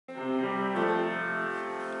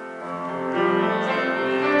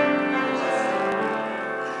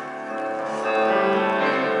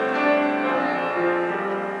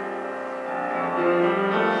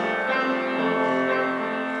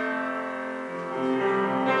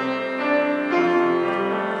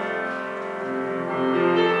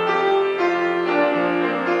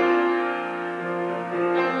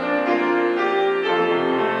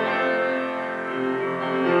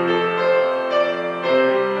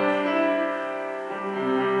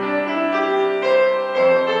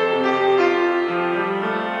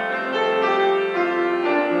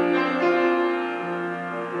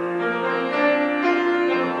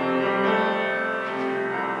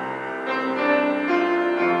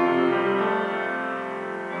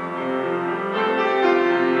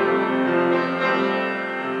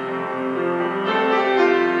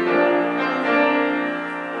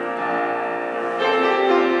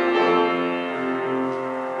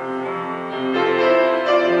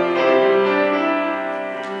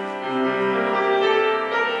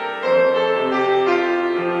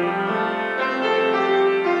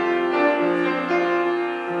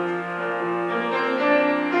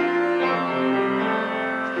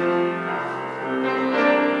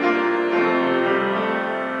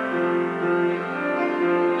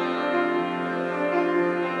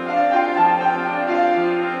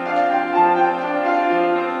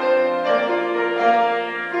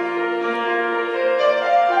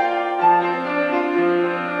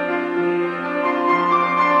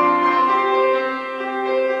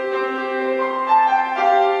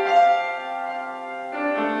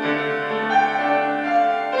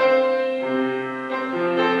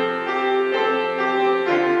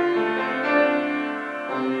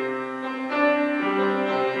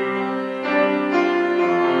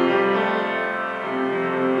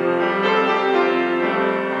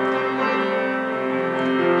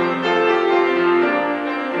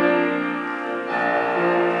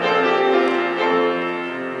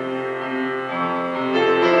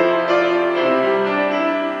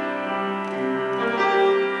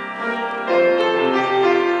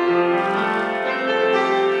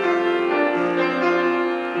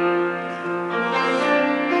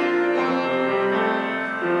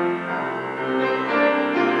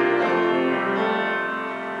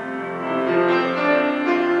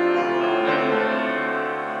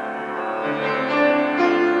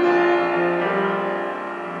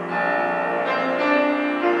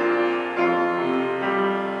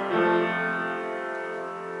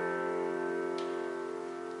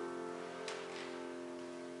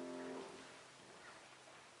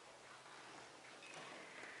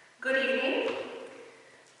Good evening.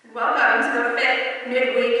 Welcome to the fifth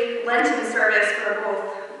midweek Lenten service for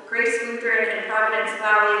both Grace Lutheran and Providence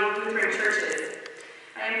Valley Lutheran churches.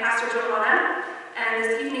 I am Pastor Johanna, and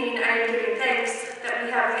this evening I am giving thanks that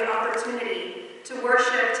we have the opportunity to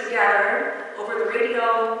worship together over the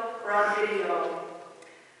radio or on video.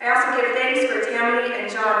 I also give thanks for Tammy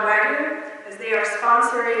and Jon Wager as they are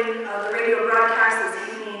sponsoring the radio broadcast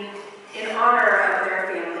this evening in honor of their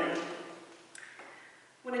family.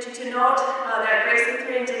 I wanted you to note that Grace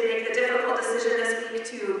Lutheran did make the difficult decision this week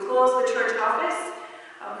to close the church office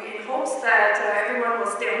in hopes that everyone will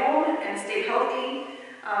stay home and stay healthy.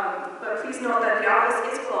 But please note that the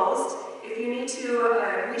office is closed. If you need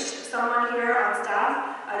to reach someone here on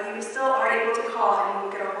staff, you still are able to call and you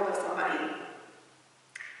will get a hold of somebody.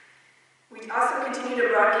 We also continue to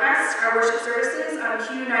broadcast our worship services on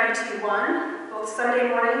Q92.1, both Sunday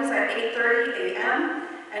mornings at 8:30 a.m.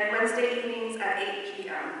 and Wednesday evenings at 8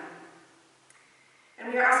 p.m.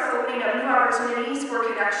 And we are also opening up new opportunities for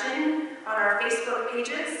connection on our Facebook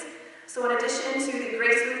pages. So in addition to the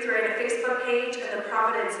Grace Lutheran Facebook page and the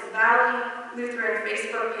Providence Valley Lutheran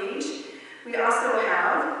Facebook page, we also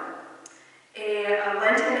have a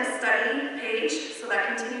Lenten study page, so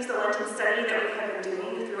that continues the Lenten study that we have been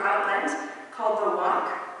doing throughout Lent, called The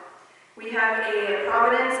Walk. We have a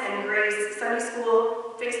Providence and Grace Sunday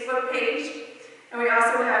School Facebook page, and we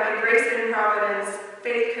also have a Grace and Providence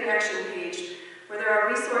Faith Connection page, where there are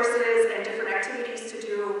resources and different activities to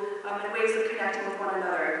do and ways of connecting with one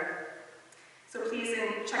another. So please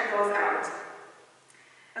check those out.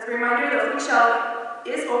 As a reminder, the food shelf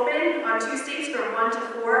is open on Tuesdays from 1 to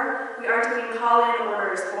 4. We are doing call-in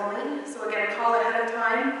orders only. So again, call ahead of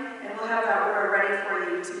time, and we'll have that order ready for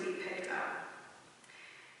you to be picked up.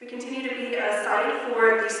 We continue to be a site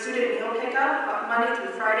for the student meal pickup Monday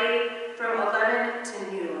through Friday from 11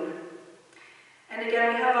 to noon. And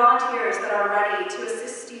again, we have volunteers that are ready to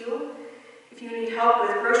assist you if you need help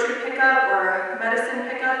with grocery pickup or medicine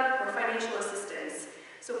pickup or financial assistance.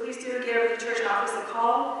 So please do give the church office a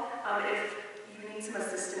call if you need some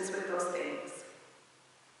assistance with those things.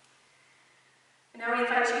 And now we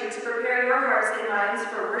invite you to prepare your hearts and minds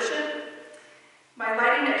for worship by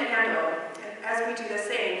lighting a candle, as we do the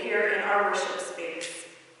same here in our worship space.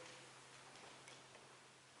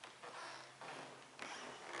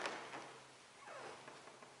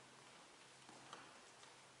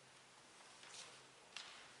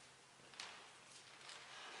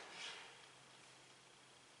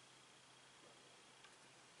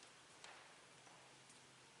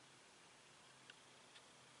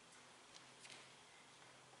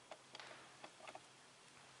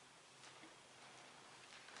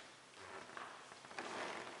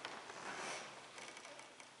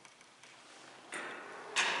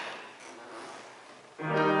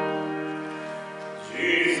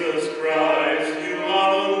 Jesus Christ, you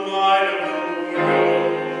are the light of the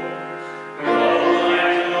world. No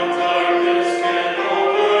light, no darkness can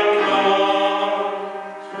overcome.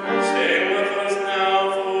 Stay with us now,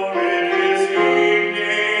 for it is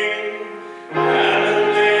evening, and the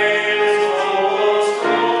day is almost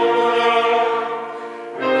over.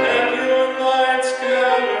 Let your light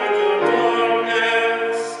scatter the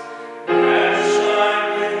darkness, and shine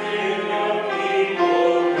within your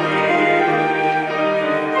people here.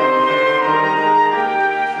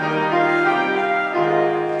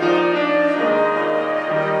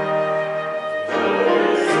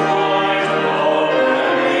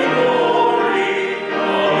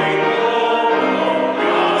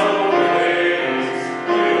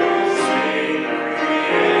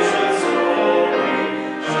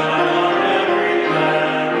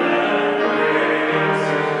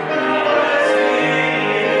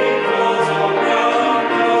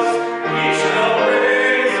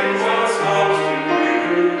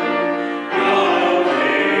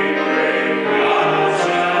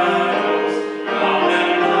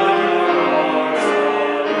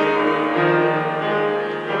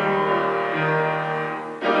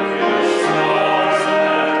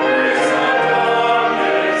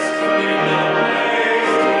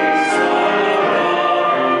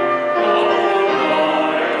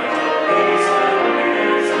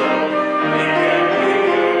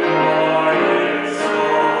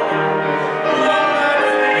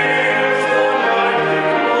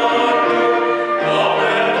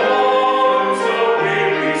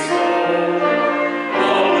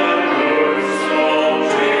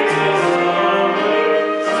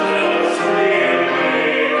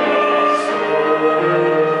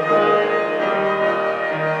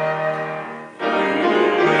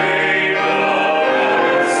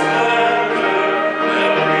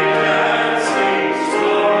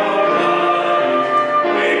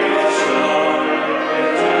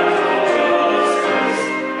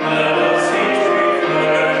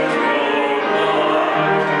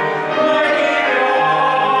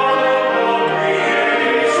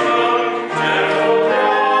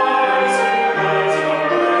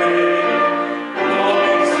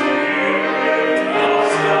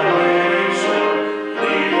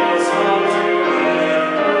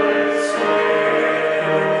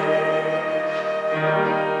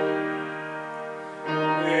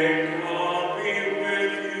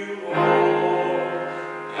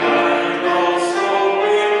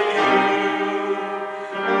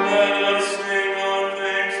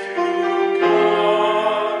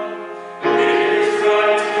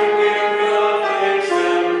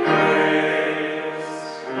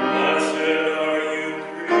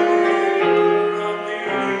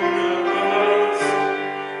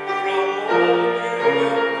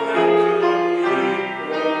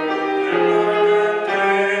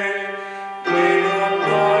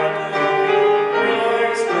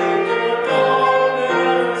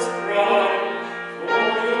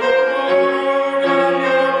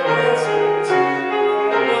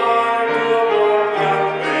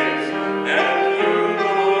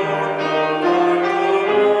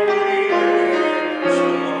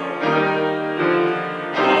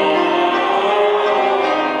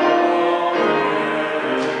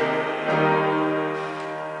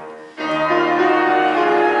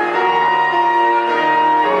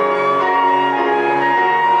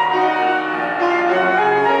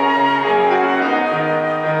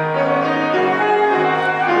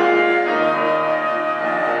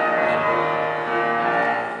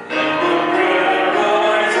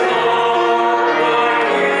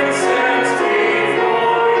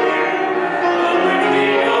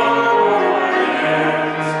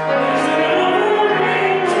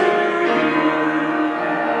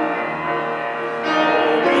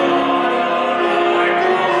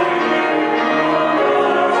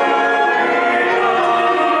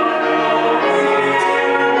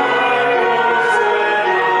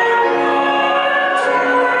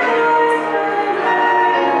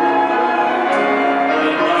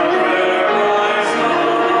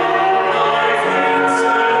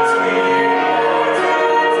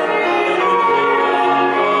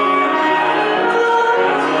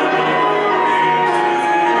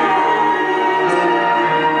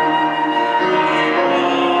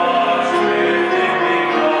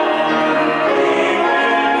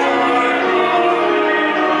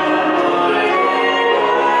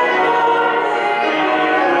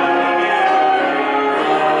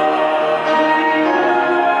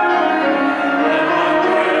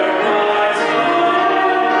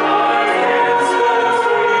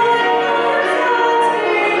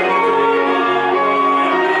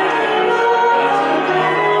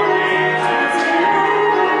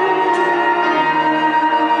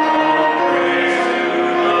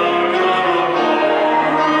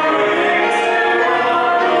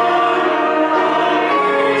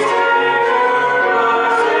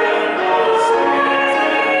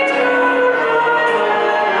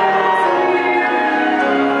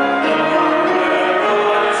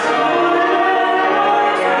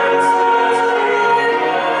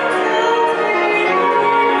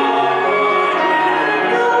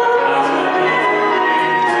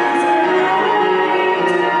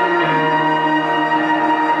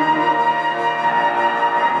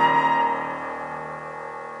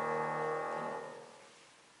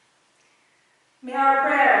 our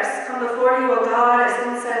prayers come before you, O God, as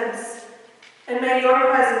incense, and may your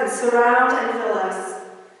presence surround and fill us,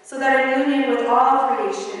 so that in union with all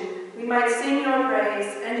creation we might sing your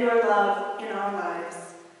praise and your love in our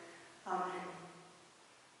lives. Amen.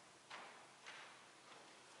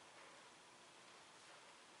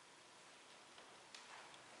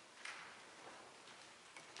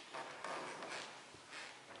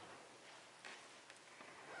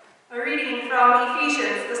 A reading from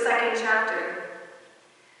Ephesians, the 2nd chapter.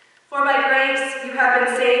 For by grace you have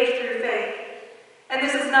been saved through faith, and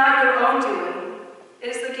this is not your own doing,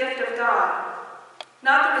 it is the gift of God,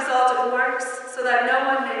 not the result of works, so that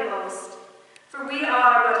no one may boast. For we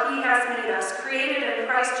are what he has made us, created in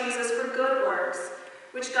Christ Jesus for good works,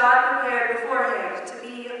 which God prepared beforehand to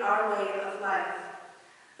be our way of life.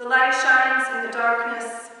 The light shines in the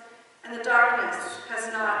darkness, and the darkness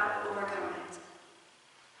has not overcome it.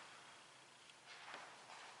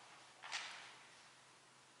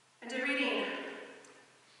 And a reading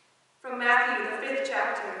from Matthew, the 5th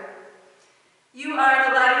chapter. You are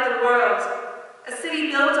the light of the world. A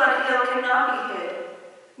city built on a hill cannot be hid.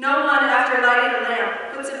 No one, after lighting a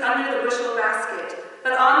lamp, puts it under the bushel basket,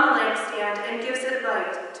 but on the lampstand, and gives it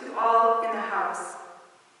light to all in the house.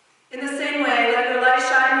 In the same way, let your light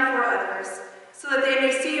shine before others, so that they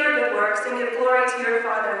may see your good works and give glory to your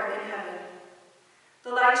Father in heaven.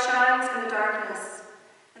 The light shines in the darkness,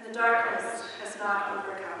 and the darkness has not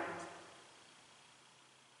overcome it.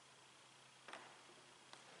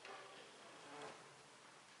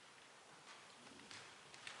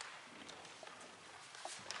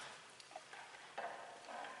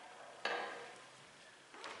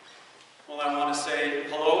 Well, I want to say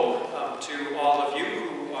hello to all of you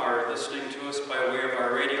who are listening to us by way of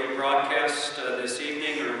our radio broadcast this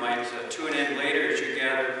evening, or might tune in later as you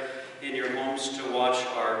gather in your homes to watch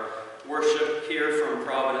our worship here from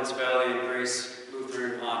Providence Valley and Grace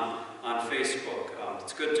Lutheran on Facebook.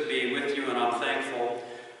 It's good to be with you, and I'm thankful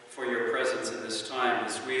for your presence in this time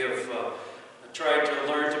as we have tried to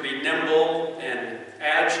learn to be nimble and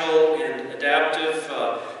agile and adaptive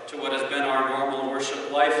to what has been our normal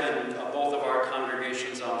worship life in both of our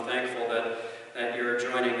congregations. I'm thankful that you're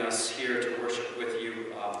joining us here to worship with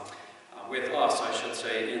us, I should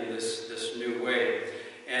say, in this new way.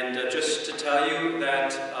 And just to tell you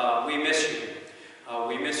that we miss you.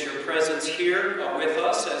 We miss your presence here with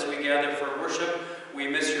us as we gather for worship. We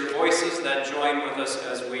miss your voices that join with us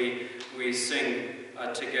as we sing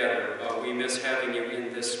together. We miss having you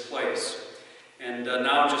in this place. And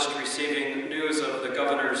now just receiving news of the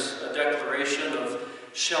governor's declaration of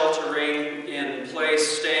sheltering in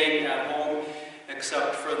place, staying at home,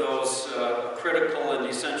 except for those critical and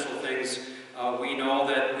essential things. We know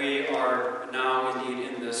that we are now indeed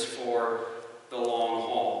in this for the long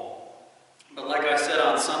haul. But like I said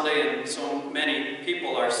on Sunday, and so many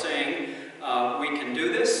people are saying, we can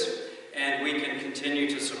do this, and we can continue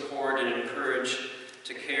to support and encourage,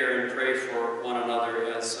 to care and pray for one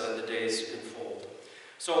another as the days unfold.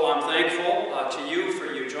 So I'm thankful to you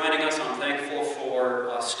for you joining us. I'm thankful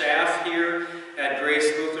for staff here at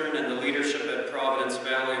Grace Lutheran and the leadership at Providence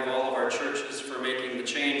Valley of all of our churches for making the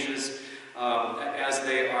changes as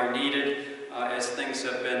they are needed, as things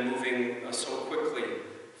have been moving so quickly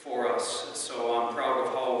for us. So I'm proud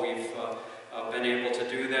of how we've been able to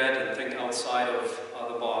do that and think outside of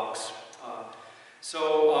the box.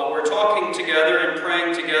 So we're talking together and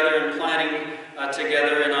praying together and planning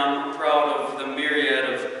together, and I'm proud of the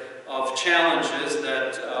myriad of challenges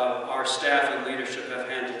that our staff and leadership have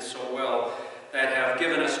handled so well, that have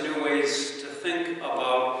given us new ways to think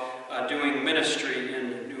about doing ministry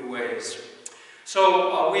in new ways.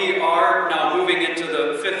 So we are now moving into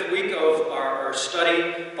the 5th week of our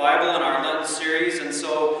study Bible and our Lent series, and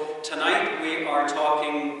so tonight we are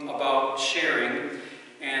talking about sharing,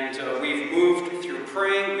 and we've moved through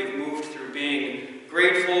praying, we've moved through being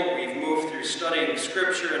grateful, we've moved through studying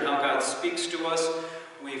Scripture and how God speaks to us,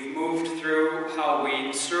 we've moved through how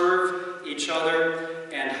we serve each other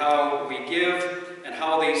and how we give, and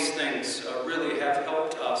how these things really have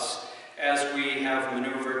helped us as we have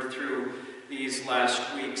maneuvered through these last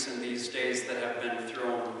weeks and these days that have been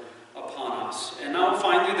thrown upon us. And now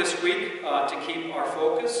finally this week, to keep our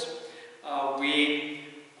focus, we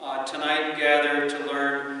tonight gather to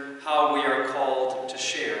learn how we are called to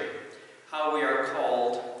share, how we are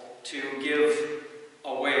called to give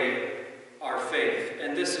away our faith.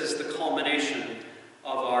 And this is the culmination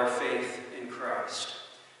of our faith in Christ.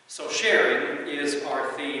 So sharing is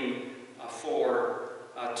our theme for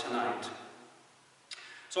tonight.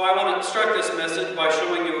 So I want to start this message by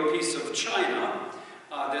showing you a piece of china.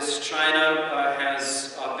 This china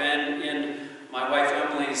has been in my wife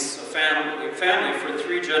Emily's family for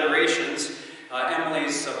 3 generations.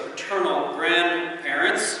 Emily's paternal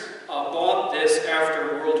grandparents bought this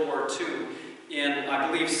after World War II in, I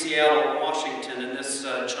believe, Seattle, Washington. And this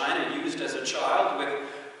china used as a child with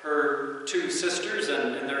her 2 sisters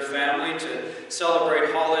and their family to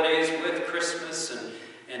celebrate holidays with Christmas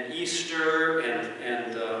and Easter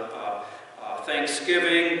and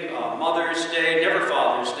Thanksgiving, Mother's Day, never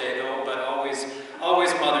Father's Day though, but always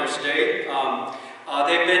Mother's Day.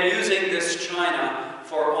 They've been using this china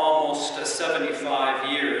for almost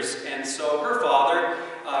 75 years, and so her father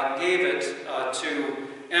gave it to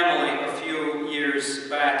Emily a few years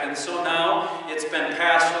back, and so now it's been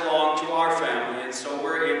passed along to our family, and so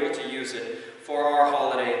we're able to use it for our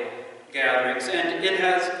holiday gatherings. And it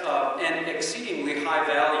has an exceedingly high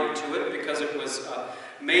value to it because it was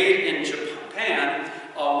made in Japan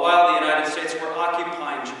while the United States were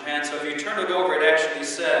occupying Japan. So if you turn it over, it actually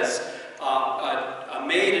says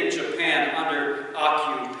made in Japan under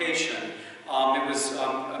occupation. It was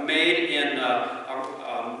made in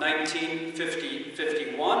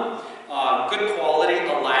 1951. Good quality,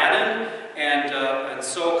 Aladdin, and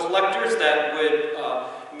so collectors, that would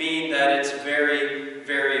mean that it's very,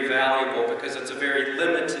 very valuable because it's a very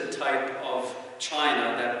limited type of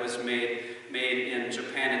china that was made in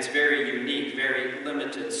Japan. It's very unique, very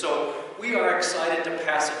limited. So we are excited to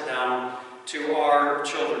pass it down to our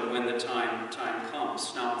children when the time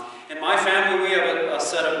comes. Now, in my family, we have a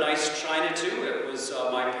set of nice china too. It was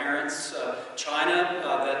my parents' china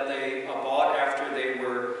that they bought after they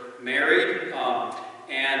were married,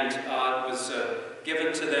 and it was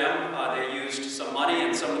given to them. They used some money,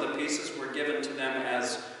 and some of the pieces were given to them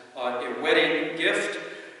as a wedding gift.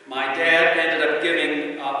 My dad ended up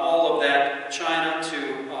giving all of that china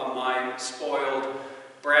to my spoiled,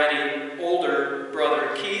 bratty, older brother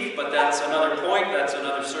Keith, but that's another point, that's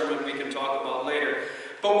another sermon we can talk about later.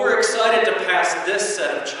 But we're excited to pass this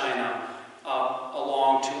set of china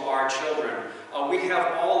along to our children. We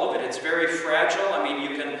have all of it. It's very fragile. I mean,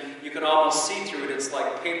 you can almost see through it. It's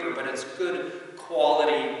like paper, but it's good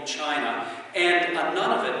quality china. And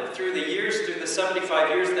none of it, through the years, through the 75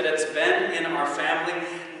 years that it's been in our family,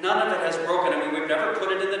 none of it has broken. I mean, we've never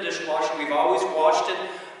put it in the dishwasher. We've always washed it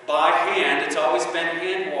by hand. It's always been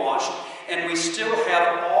hand washed. And we still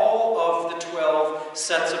have all of the 12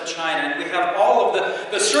 sets of china. And we have all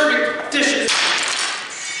of the serving dishes.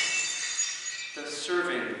 The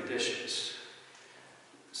serving dishes.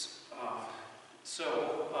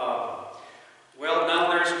 Well, now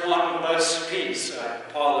there's one less piece. I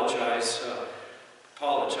apologize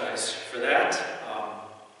for that.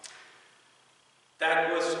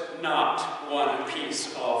 That was not one piece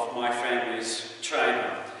of my family's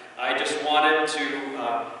china. I just wanted to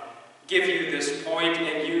give you this point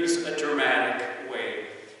and use a dramatic way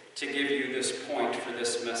to give you this point for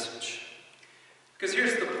this message. Because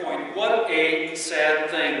here's the point. What a sad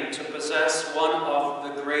thing to possess one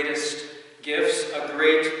of the greatest gifts, a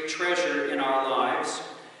great treasure in our lives,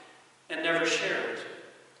 and never share it,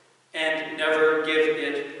 and never give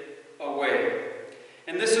it away.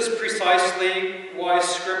 And this is precisely why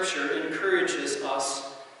Scripture encourages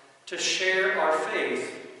us to share our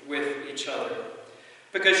faith with each other.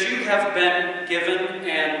 Because you have been given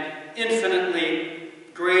an infinitely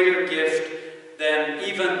greater gift than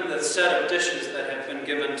even the set of dishes that have been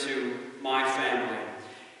given to my family.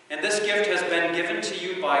 And this gift has been given to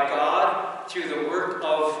you by God through the work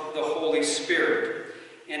of the Holy Spirit.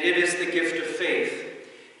 And it is the gift of faith.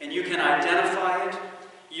 And you can identify it,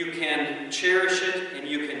 you can cherish it, and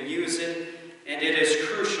you can use it. And it is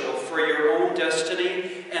crucial for your own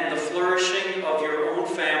destiny and the flourishing of your own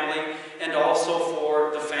family, and also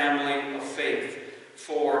for the family of faith,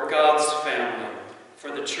 for God's family,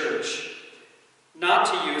 for the church. Not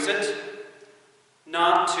to use it,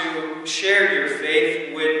 not to share your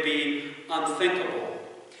faith would be unthinkable.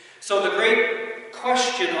 So the great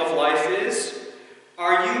question of life is,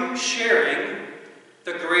 are you sharing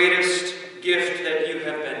the greatest gift that you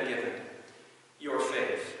have been given? Your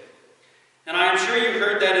faith. And I am sure you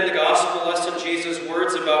heard that in the gospel lesson, Jesus'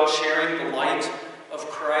 words about sharing the light of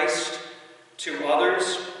Christ to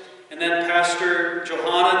others. And then Pastor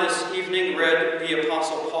Johanna this evening read the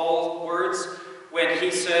Apostle Paul's words when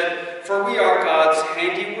he said, "For we are God's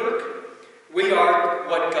handiwork. We are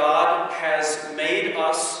what God has made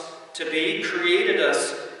us to be, created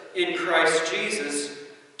us in Christ Jesus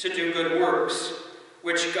to do good works,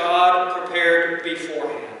 which God prepared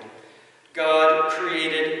beforehand. God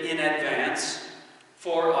created in advance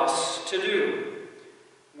for us to do.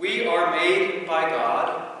 We are made by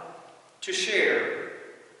God to share."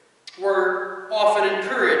 We're often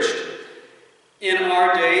encouraged in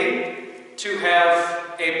our day to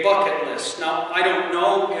have a bucket list. Now, I don't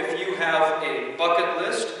know if you have a bucket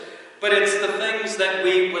list, but it's the things that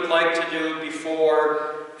we would like to do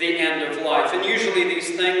before the end of life. And usually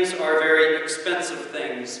these things are very expensive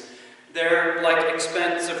things. They're like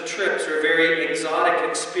expensive trips or very exotic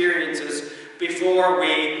experiences before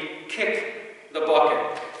we kick the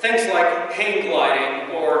bucket. Things like hang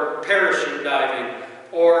gliding or parachute diving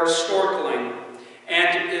or snorkeling.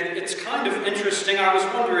 And it's kind of interesting. I was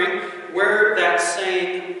wondering where that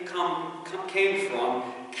saying came from,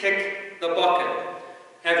 kick the bucket.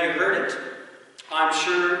 Have you heard it? I'm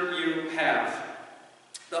sure you have.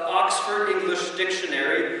 The Oxford English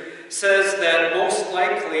Dictionary says that most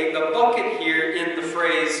likely the bucket here in the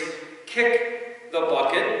phrase kick the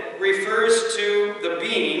bucket refers to the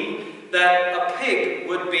beam that a pig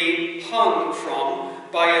would be hung from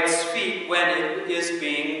by its feet when it is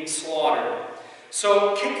being slaughtered.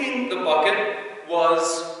 So kicking the bucket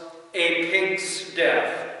was a pig's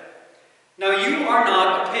death. Now you are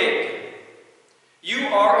not a pig. You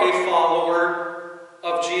are a follower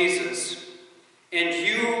of Jesus, and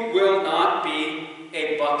you will not be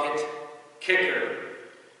a bucket kicker.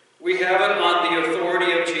 We have it on the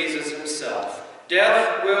authority of Jesus himself.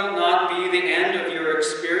 Death will not be the end of your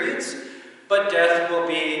experience, but death will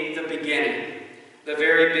be the beginning, the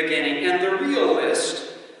very beginning. And the real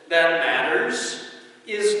list that matters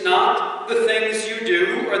is not the things you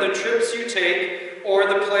do or the trips you take or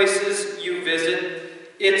the places you visit.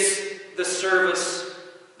 It's the service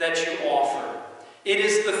that you offer. It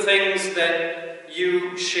is the things that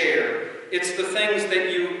you share. It's the things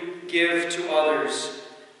that you give to others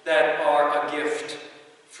that are a gift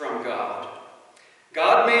from God.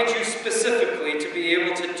 God made you specifically to be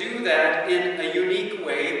able to do that in a unique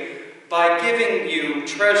way by giving you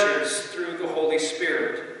treasures through the Holy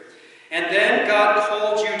Spirit. And then God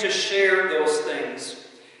called you to share those things.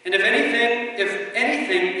 And if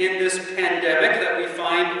anything in this pandemic that we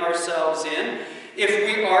find ourselves in, if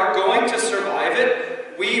we are going to survive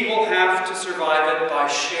it, we will have to survive it by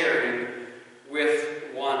sharing with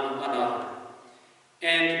one another.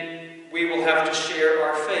 And we will have to share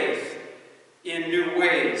our faith in new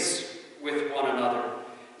ways with one another,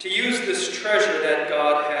 to use this treasure that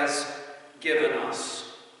God has given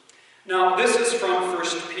us. Now, this is from 1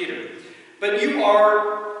 Peter. But you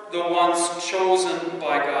are the ones chosen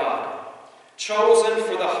by God, chosen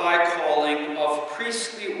for the high calling of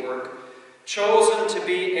priestly work, chosen to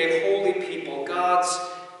be a holy people, God's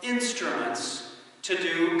instruments to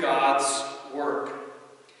do God's work.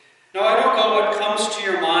 Now, I don't know what comes to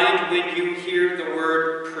your mind when you hear the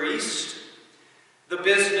word priest. The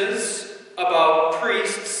business about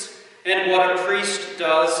priests and what a priest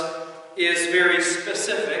does is very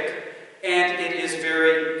specific, and it is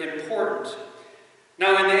very important.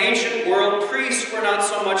 Now, in the ancient world, priests were not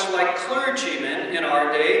so much like clergymen in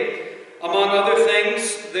our day. Among other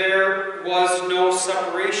things, there was no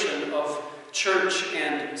separation of church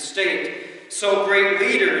and state. So great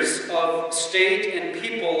leaders of state and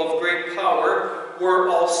people of great power were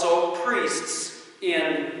also priests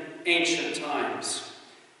in ancient times.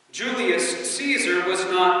 Julius Caesar was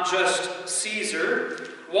not just Caesar.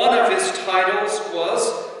 One of his titles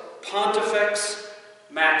was Pontifex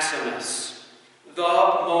Maximus, the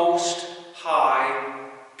Most High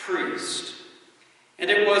Priest.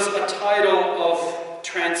 And it was a title of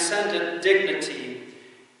transcendent dignity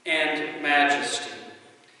and majesty.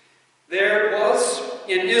 There was,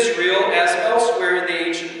 in Israel, as elsewhere in the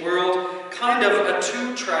ancient world, kind of a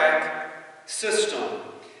two-track system.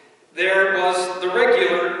 There was the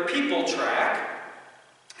regular people track,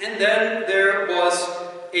 and then there was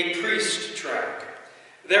a priest track.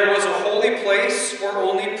 There was a holy place where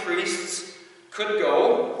only priests could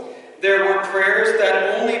go. There were prayers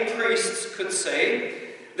that only priests could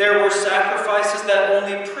say. There were sacrifices that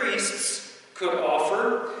only priests could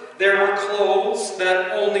offer. There were clothes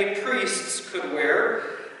that only priests could wear.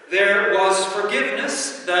 There was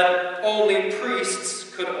forgiveness that only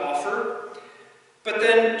priests could offer. But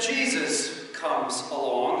then Jesus comes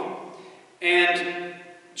along, and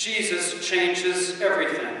Jesus changes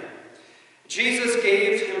everything. Jesus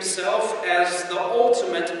gave himself as the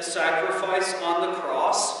ultimate sacrifice on the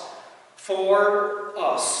cross for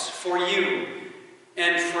us, for you,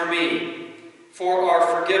 and for me, for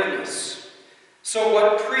our forgiveness. So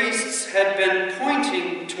what priests had been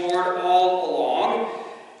pointing toward all along,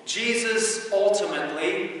 Jesus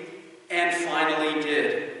ultimately and finally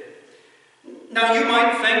did. Now you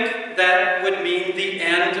might think that would mean the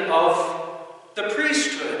end of the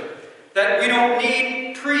priesthood, that we don't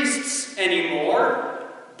need priests anymore,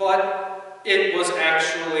 but it was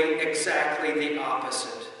actually exactly the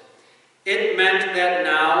opposite. It meant that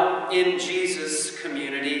now in Jesus'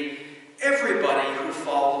 community, everybody who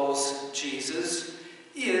follows Jesus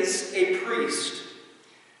is a priest.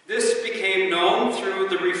 This became known through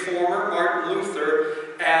the reformer Martin Luther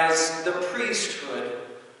as the priesthood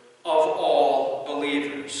of all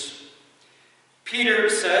believers. Peter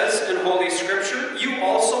says in Holy Scripture, "You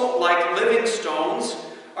also, like living stones,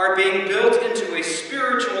 are being built into a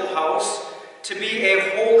spiritual house to be a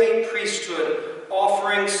holy priesthood,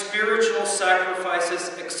 offering spiritual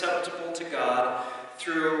sacrifices acceptable to God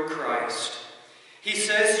through Christ." He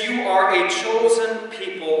says, "You are a chosen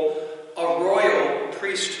people, a royal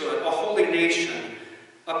priesthood, a holy nation,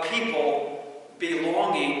 a people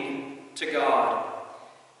belonging to God."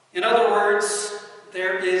 In other words,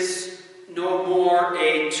 there is no more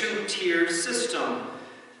a two-tier system.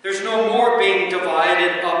 There's no more being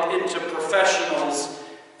divided up into professionals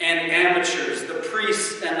and amateurs, the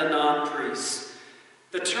priests and the non-priests.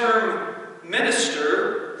 The term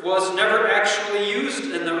minister was never actually used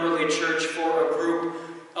in the early church for a group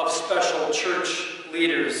of special church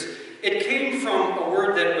leaders. It came from a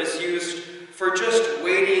word that was used for just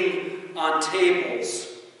waiting on tables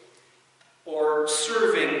or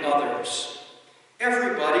serving others.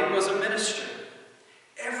 Everybody was a minister.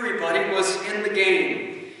 Everybody was in the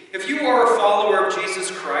game. If you are a follower of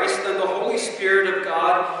Jesus Christ, then the Holy Spirit of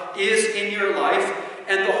God is in your life,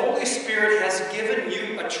 and the Holy Spirit has given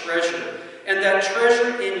you a treasure. And that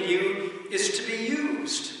treasure in you is to be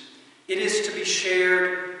used. It is to be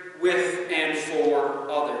shared with and for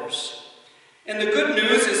others. And the good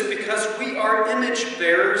news is because we are image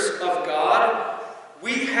bearers of God,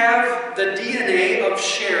 we have the DNA of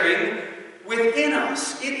sharing within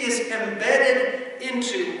us. It is embedded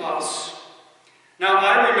into us. Now,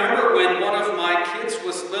 I remember when one of my kids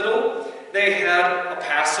was little, they had a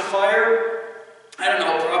pacifier, I don't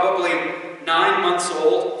know, probably 9 months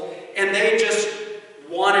old, and they just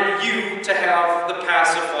wanted you to have the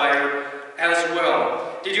pacifier as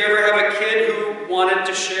well. Did you ever have a kid who wanted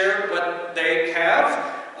to share what they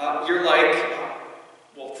have? You're like,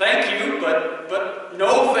 well, thank you, but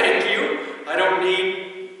no thank you. I don't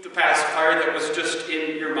need the pacifier that was just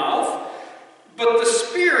in your mouth. But the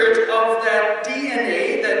spirit of that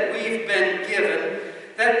DNA that we've been given,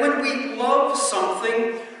 that when we love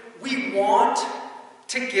something, we want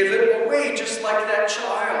to give it away, just like that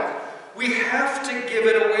child. We have to give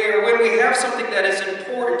it away, or when we have something that is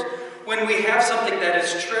important, when we have something that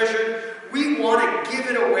is treasured, we want to give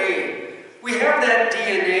it away. We have that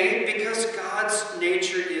DNA because God's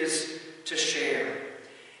nature is to share.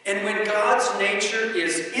 And when God's nature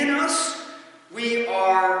is in us, we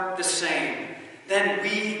are the same. Then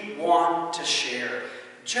we want to share.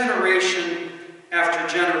 Generation after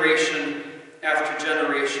generation after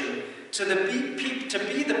generation. To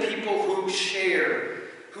be the people who share,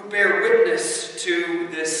 who bear witness to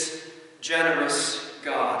this generous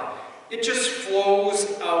God. It just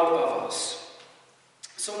flows out of us.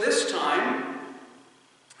 So this time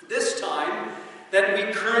that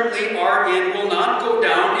we currently are in will not go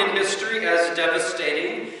down in history as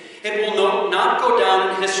devastating. It will not go down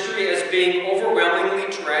in history as being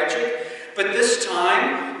overwhelmingly tragic, but this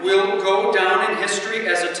time will go down in history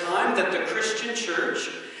as a time that the Christian church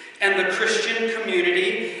and the Christian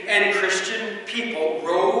community and Christian people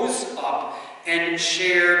rose up and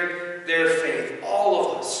shared their faith.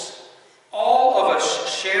 All of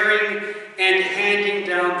us sharing and handing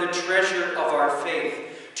down the treasure of our faith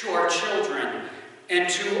to our children and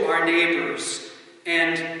to our neighbors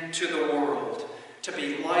and to the world, to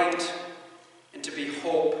be light and to be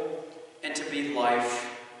hope and to be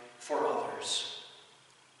life for others.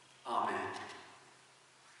 Amen.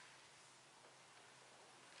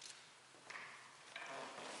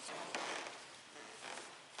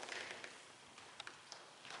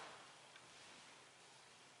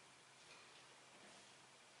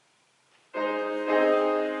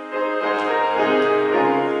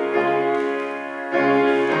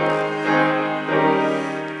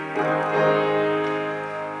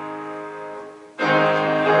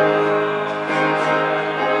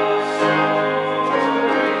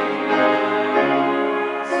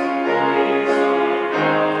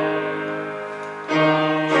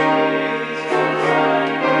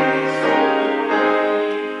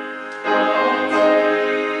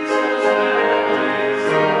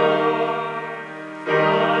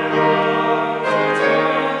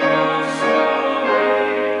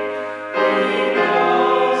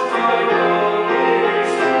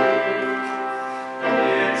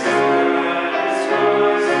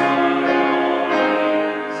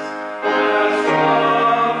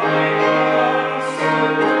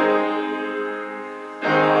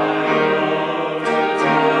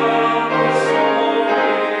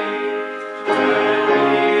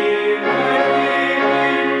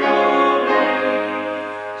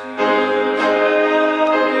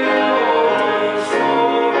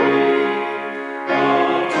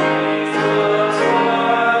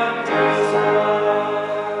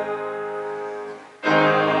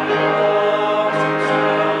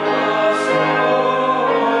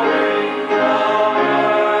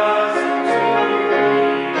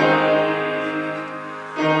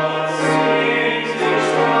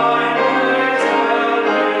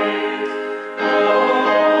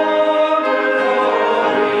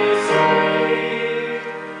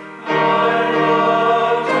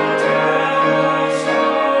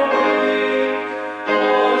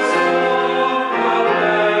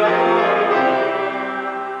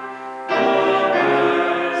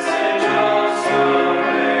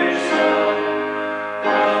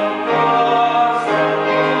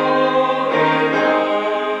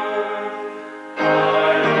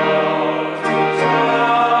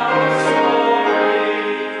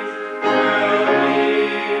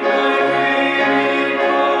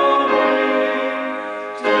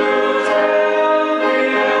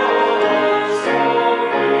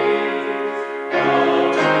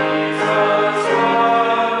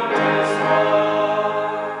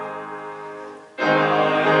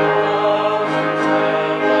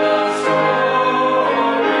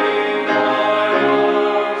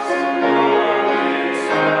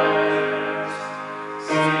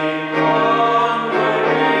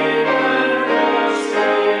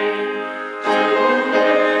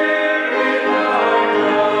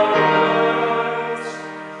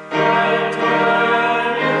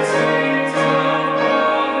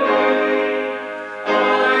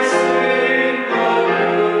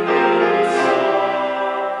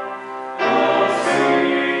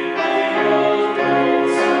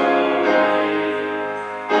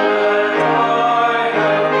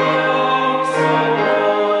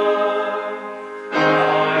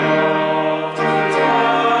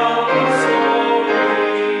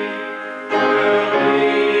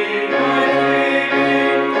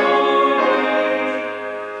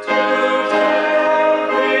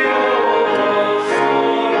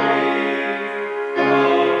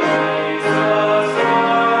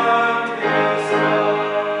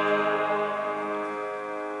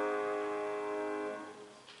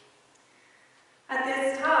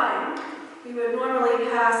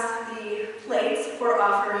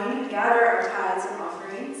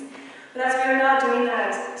 But as we are not doing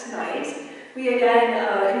that tonight, we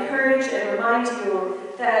again encourage and remind you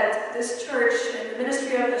that this church and the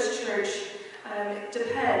ministry of this church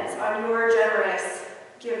depends on your generous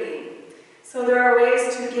giving. So there are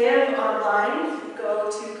ways to give online.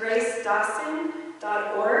 Go to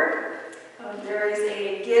gracedawson.org. There is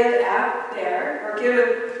a give app there, or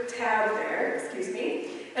give tab there, excuse me.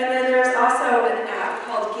 And then there's also an app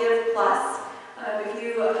called Give Plus. If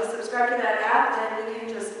you subscribe to that app, then you can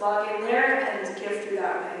just log in there and give through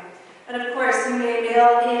that way. And of course, you may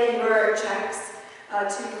mail in your checks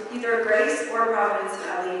to either Grace or Providence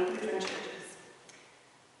Valley Lutheran Churches.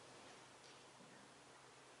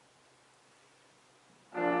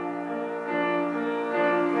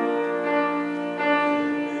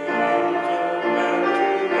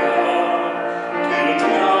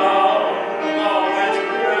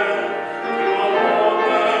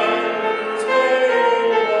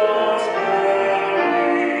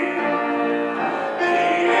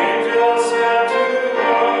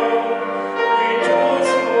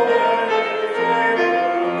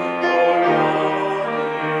 For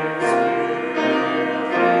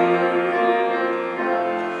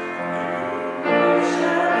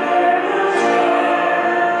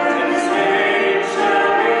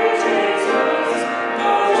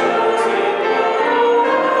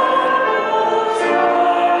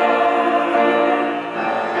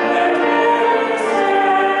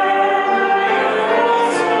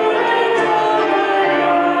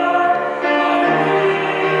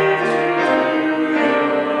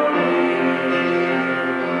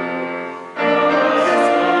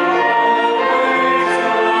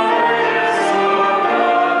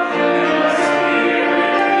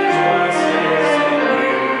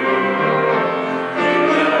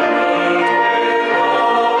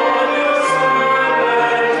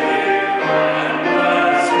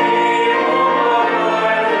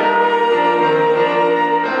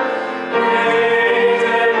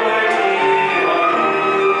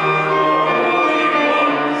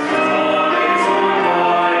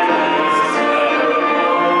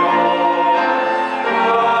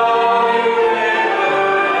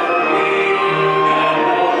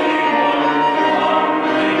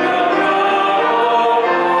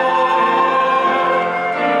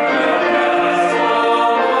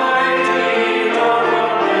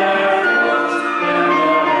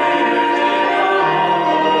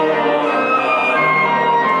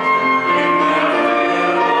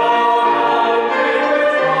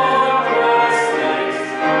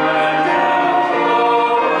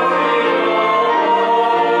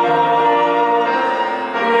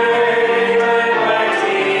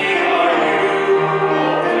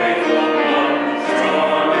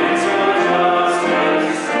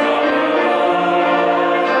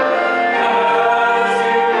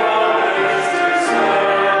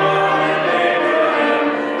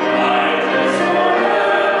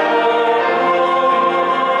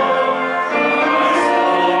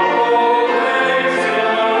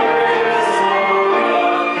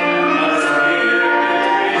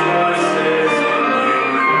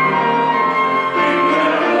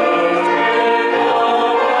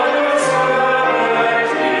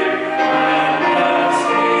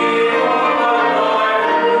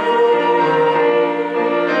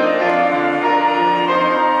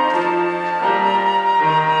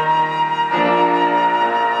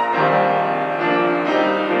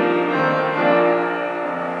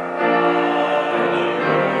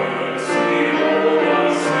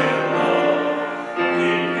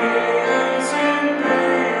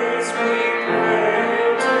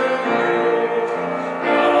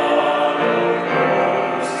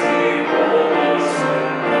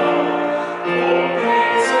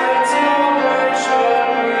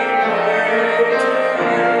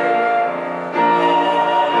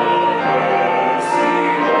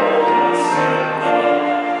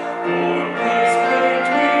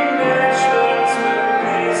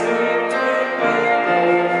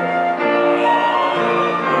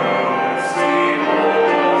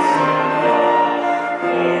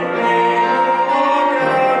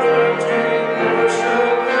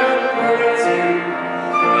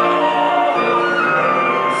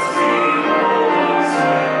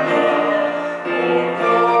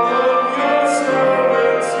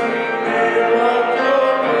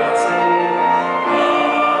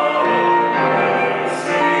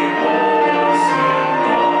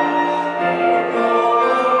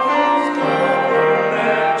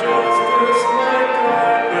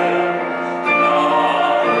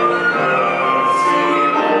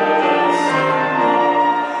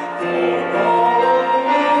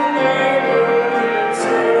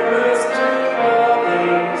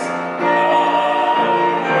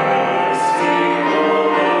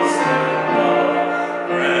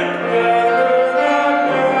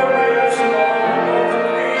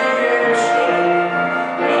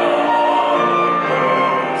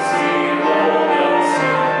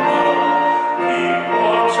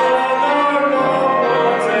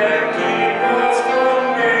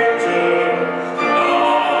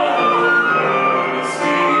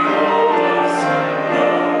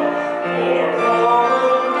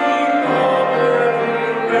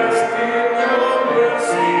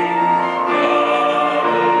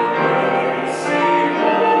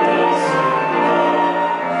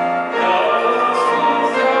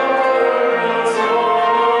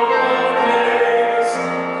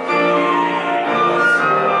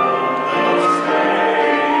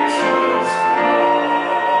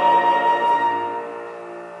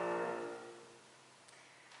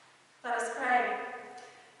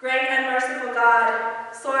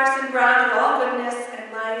ground of all goodness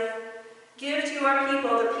and life, give to your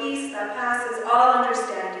people the peace that passes all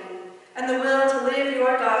understanding, and the will to live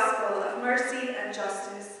your gospel of mercy and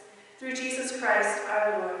justice, through Jesus Christ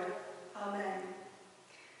our Lord. Amen.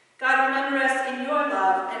 God, remember us in your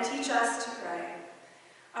love and teach us to pray.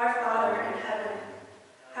 Our Father in heaven,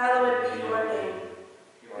 hallowed be your name.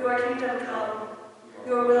 Your kingdom come,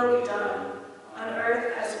 your will be done, on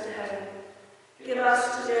earth as in heaven. Give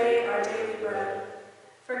us today our daily bread.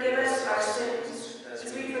 Forgive us our sins,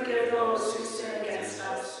 as we forgive those who sin against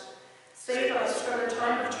us. Save us from the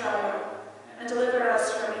time of trial, and deliver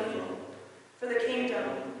us from evil. For the kingdom,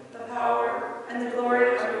 the power, and the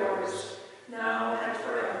glory are yours, now and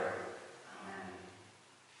forever.